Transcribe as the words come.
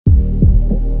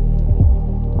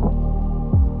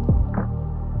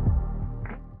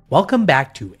Welcome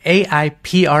back to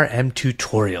AIPRM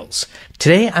tutorials.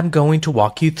 Today I'm going to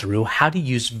walk you through how to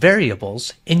use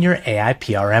variables in your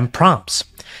AIPRM prompts.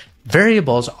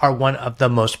 Variables are one of the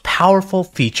most powerful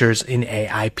features in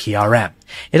AIPRM.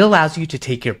 It allows you to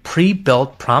take your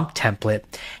pre-built prompt template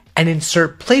and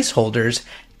insert placeholders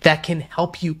that can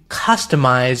help you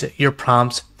customize your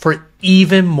prompts for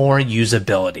even more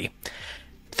usability.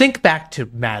 Think back to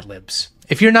Mad Libs.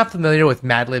 If you're not familiar with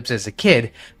Mad Libs as a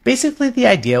kid, basically the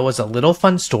idea was a little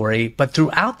fun story, but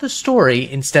throughout the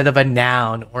story, instead of a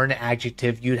noun or an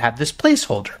adjective, you'd have this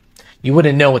placeholder. You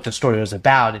wouldn't know what the story was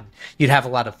about, and you'd have a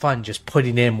lot of fun just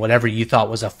putting in whatever you thought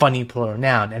was a funny plural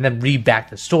noun and then read back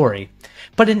the story.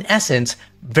 But in essence,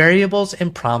 variables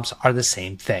and prompts are the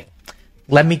same thing.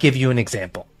 Let me give you an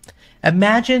example.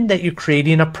 Imagine that you're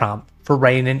creating a prompt for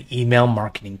writing an email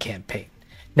marketing campaign.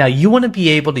 Now, you want to be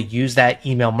able to use that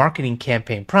email marketing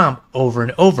campaign prompt over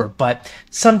and over, but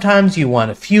sometimes you want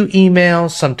a few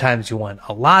emails, sometimes you want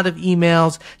a lot of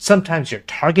emails, sometimes your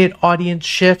target audience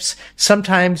shifts,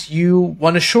 sometimes you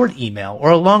want a short email or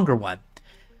a longer one.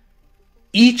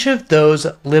 Each of those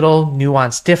little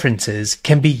nuanced differences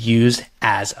can be used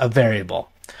as a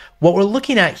variable. What we're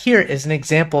looking at here is an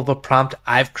example of a prompt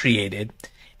I've created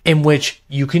in which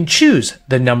you can choose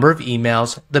the number of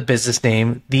emails, the business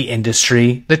name, the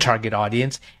industry, the target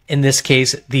audience, in this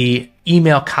case, the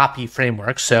email copy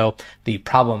framework, so the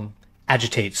problem,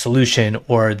 agitate, solution,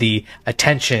 or the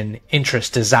attention,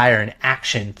 interest, desire, and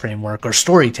action framework or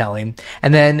storytelling,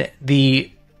 and then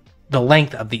the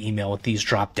length of the email with these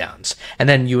drop downs. And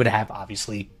then you would have,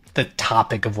 obviously, the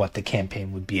topic of what the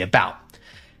campaign would be about.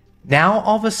 Now,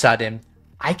 all of a sudden,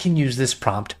 I can use this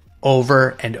prompt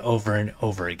over and over and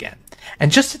over again.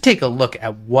 And just to take a look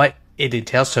at what it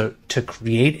entails, so to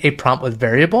create a prompt with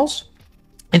variables,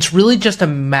 it's really just a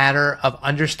matter of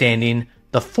understanding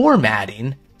the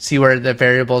formatting, see where the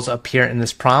variables appear in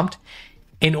this prompt,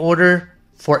 in order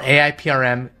for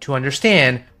AIPRM to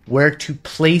understand where to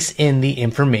place in the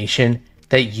information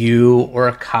that you or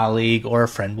a colleague or a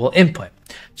friend will input.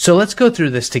 So let's go through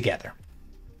this together.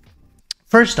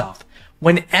 First off,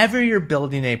 whenever you're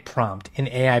building a prompt in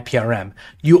AIPRM,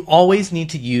 you always need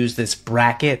to use this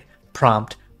bracket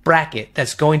prompt bracket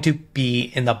that's going to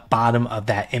be in the bottom of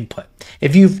that input.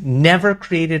 If you've never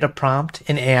created a prompt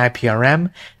in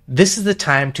AIPRM, this is the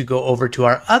time to go over to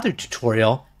our other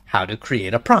tutorial, how to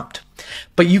create a prompt.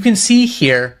 But you can see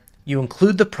here, you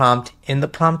include the prompt in the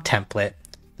prompt template,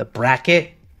 the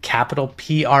bracket, capital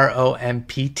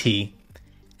PROMPT,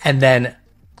 and then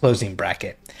closing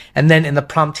bracket. And then in the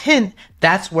prompt hint,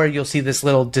 that's where you'll see this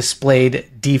little displayed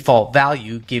default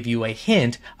value give you a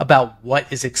hint about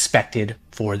what is expected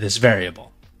for this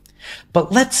variable.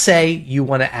 But let's say you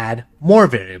want to add more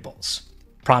variables.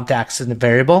 Prompt acts as a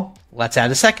variable. Let's add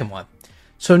a second one.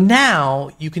 So now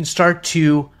you can start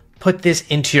to put this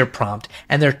into your prompt,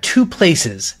 and there are two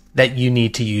places that you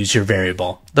need to use your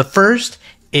variable. The first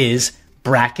is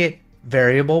bracket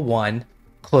variable 1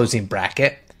 closing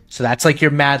bracket. So that's like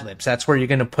your Mad Libs. That's where you're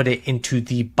going to put it into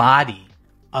the body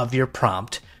of your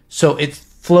prompt. So it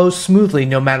flows smoothly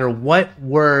no matter what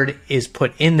word is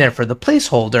put in there for the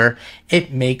placeholder.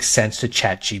 It makes sense to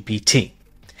ChatGPT.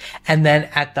 And then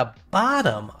at the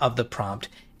bottom of the prompt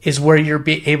is where you're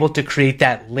able to create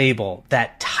that label,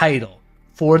 that title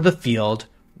for the field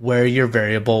where your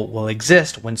variable will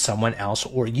exist when someone else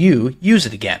or you use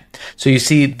it again. So you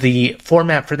see the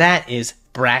format for that is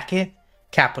bracket,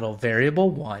 capital variable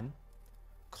 1,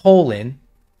 colon,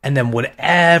 and then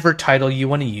whatever title you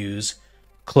want to use,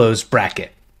 close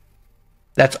bracket.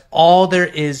 That's all there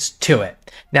is to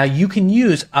it. Now you can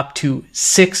use up to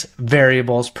 6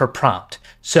 variables per prompt.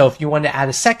 So if you want to add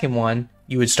a second one,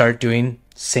 you would start doing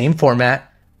same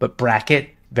format, but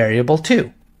bracket variable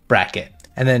 2, bracket,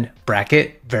 and then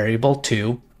bracket variable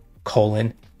 2,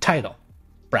 colon, title,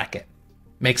 bracket.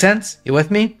 Make sense? You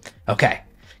with me? Okay.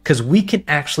 Because we can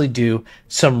actually do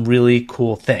some really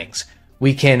cool things.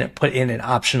 We can put in an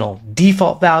optional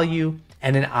default value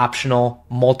and an optional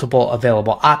multiple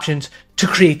available options to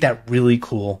create that really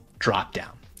cool dropdown.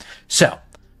 So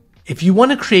if you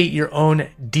want to create your own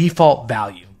default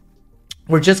value,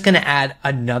 we're just going to add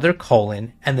another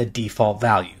colon and the default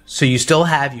value. So you still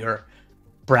have your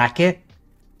bracket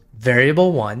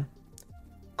variable 1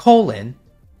 colon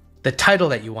the title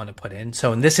that you want to put in.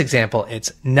 So in this example,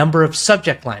 it's number of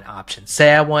subject line options.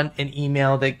 Say I want an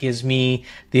email that gives me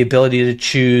the ability to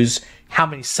choose how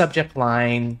many subject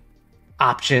line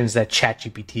options that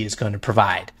ChatGPT is going to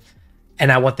provide.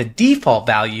 And I want the default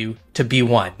value to be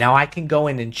 1. Now I can go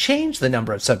in and change the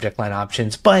number of subject line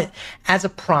options, but as a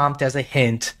prompt, as a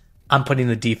hint, I'm putting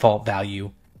the default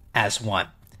value as 1.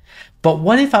 But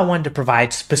what if I wanted to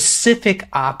provide specific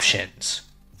options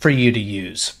for you to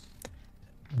use?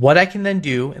 What I can then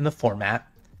do in the format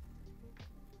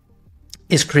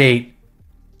is create,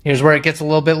 here's where it gets a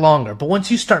little bit longer, but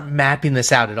once you start mapping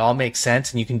this out, it all makes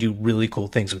sense and you can do really cool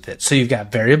things with it. So you've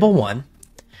got variable 1,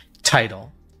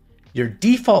 title, your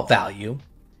default value,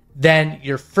 then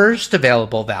your first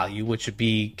available value, which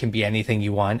can be anything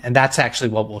you want, and that's actually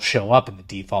what will show up in the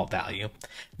default value.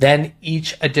 Then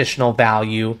each additional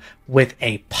value with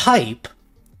a pipe.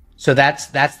 So that's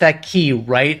that key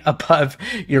right above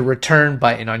your return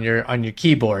button on your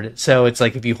keyboard. So it's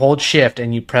like if you hold shift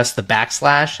and you press the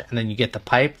backslash and then you get the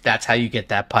pipe, that's how you get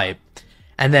that pipe.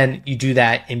 And then you do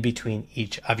that in between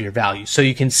each of your values. So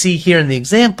you can see here in the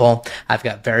example, I've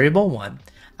got variable 1,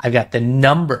 I've got the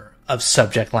number of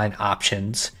subject line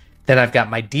options, then I've got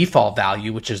my default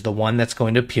value, which is the one that's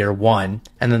going to appear 1,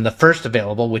 and then the first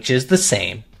available, which is the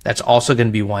same, that's also going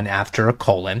to be 1 after a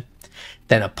colon,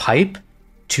 then a pipe,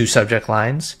 2 subject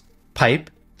lines, pipe,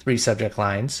 3 subject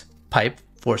lines, pipe,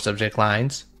 4 subject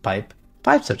lines, pipe,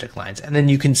 5 subject lines. And then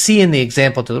you can see in the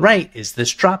example to the right is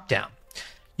this drop down.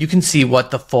 You can see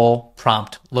what the full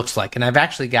prompt looks like. And I've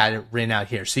actually got it written out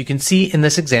here. So you can see in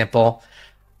this example,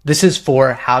 this is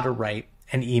for how to write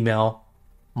an email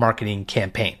marketing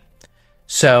campaign.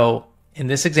 So in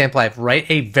this example, I've write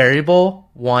a variable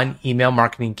 1 email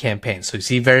marketing campaign. So you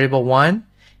see variable 1.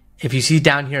 If you see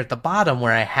down here at the bottom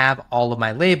where I have all of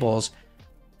my labels,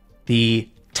 the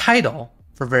title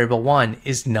for variable 1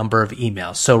 is number of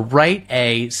emails. So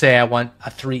say I want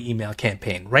a 3 email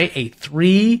campaign, write a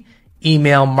 3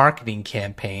 email marketing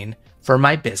campaign for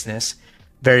my business.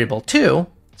 Variable 2,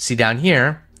 see down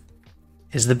here,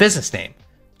 is the business name.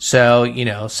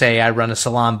 So, say I run a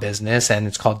salon business and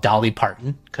it's called Dolly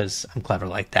Parton because I'm clever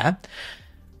like that.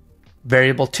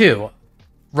 Variable 2,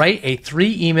 write a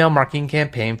 3 email marketing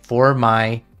campaign for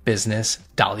my business,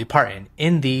 Dolly Parton,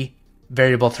 in the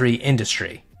variable 3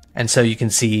 industry. And so you can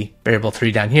see variable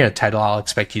 3 down here, title I'll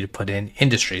expect you to put in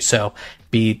industry. So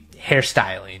be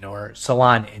hairstyling or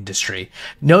salon industry.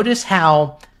 Notice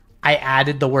how I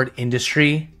added the word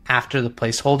industry after the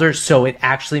placeholder, so it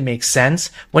actually makes sense.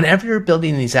 Whenever you're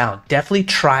building these out, definitely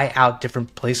try out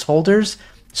different placeholders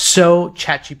so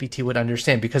ChatGPT would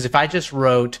understand. Because if I just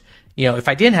wrote, if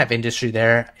I didn't have industry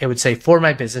there, it would say for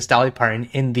my business, Dolly Parton,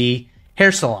 in the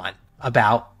hair salon,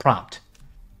 about prompt.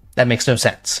 That makes no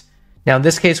sense. Now, in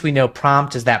this case, we know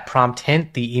prompt is that prompt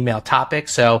hint, the email topic.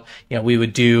 So, we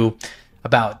would do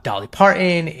about Dolly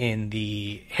Parton in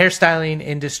the hairstyling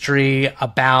industry,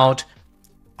 about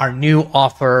our new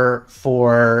offer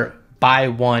for buy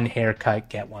 1 haircut,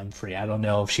 get 1 free. I don't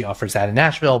know if she offers that in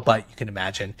Nashville, but you can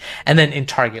imagine. And then in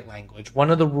target language,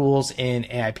 one of the rules in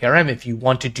AIPRM, if you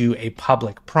want to do a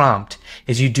public prompt,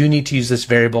 is you do need to use this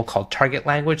variable called target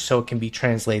language so it can be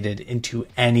translated into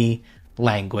any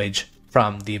language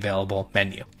from the available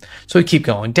menu. So we keep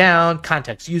going down,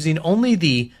 context, using only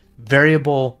the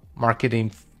variable for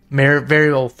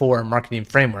marketing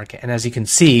framework. And as you can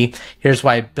see, here's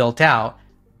why I built out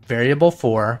variable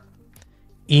for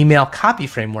email copy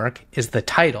framework is the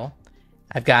title.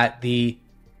 I've got the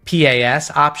PAS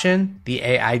option, the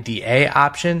AIDA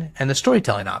option, and the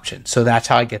storytelling option. So that's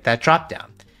how I get that drop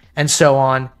down, and so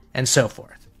on and so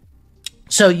forth.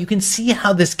 So you can see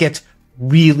how this gets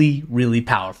really, really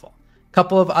powerful. A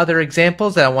couple of other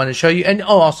examples that I want to show you. And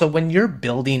also when you're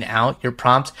building out your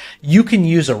prompts, you can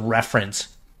use a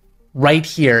reference right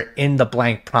here in the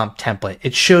blank prompt template.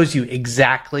 It shows you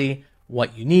exactly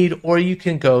what you need, or you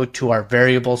can go to our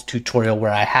variables tutorial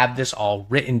where I have this all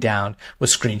written down with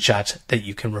screenshots that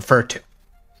you can refer to.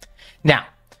 Now,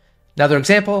 another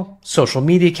example, social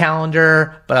media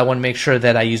calendar, but I want to make sure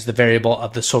that I use the variable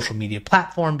of the social media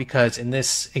platform because in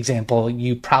this example,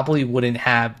 you probably wouldn't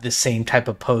have the same type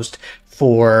of post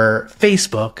for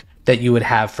Facebook that you would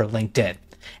have for LinkedIn.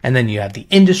 And then you have the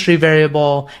industry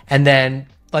variable, and then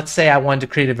let's say I wanted to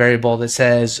create a variable that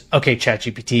says, okay,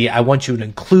 ChatGPT, I want you to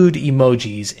include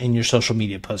emojis in your social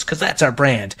media posts because that's our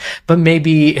brand. But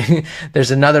maybe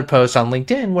there's another post on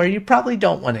LinkedIn where you probably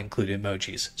don't want to include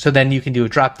emojis. So then you can do a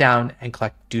drop down and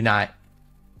click do not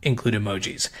include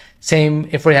emojis. Same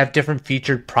if we have different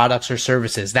featured products or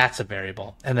services, that's a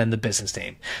variable, and then the business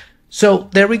name. So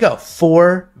there we go,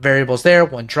 4 variables there,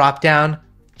 1 drop down.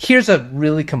 Here's a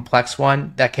really complex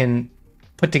one that can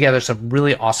put together some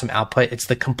really awesome output. It's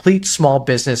the complete small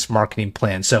business marketing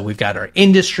plan. So we've got our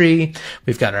industry,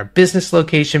 we've got our business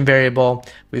location variable,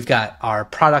 we've got our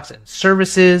products and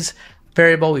services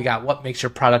variable, we got what makes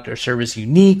your product or service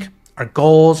unique, our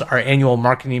goals, our annual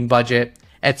marketing budget,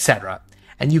 etc.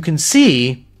 And you can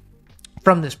see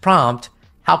from this prompt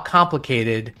how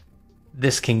complicated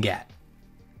this can get.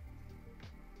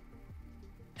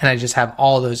 And I just have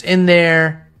all those in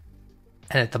there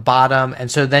and at the bottom. And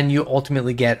so then you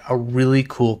ultimately get a really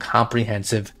cool,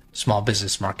 comprehensive small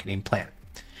business marketing plan.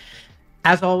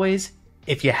 As always,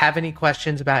 if you have any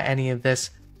questions about any of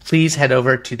this, please head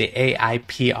over to the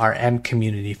AIPRM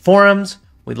community forums.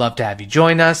 We'd love to have you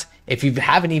join us. If you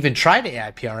haven't even tried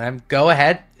AIPRM, go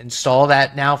ahead, install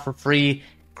that now for free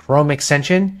Chrome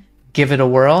extension, give it a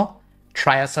whirl,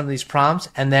 try out some of these prompts,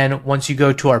 and then once you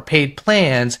go to our paid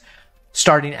plans,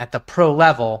 starting at the pro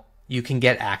level, you can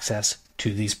get access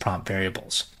to these prompt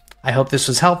variables. I hope this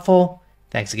was helpful.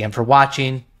 Thanks again for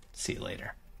watching. See you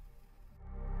later.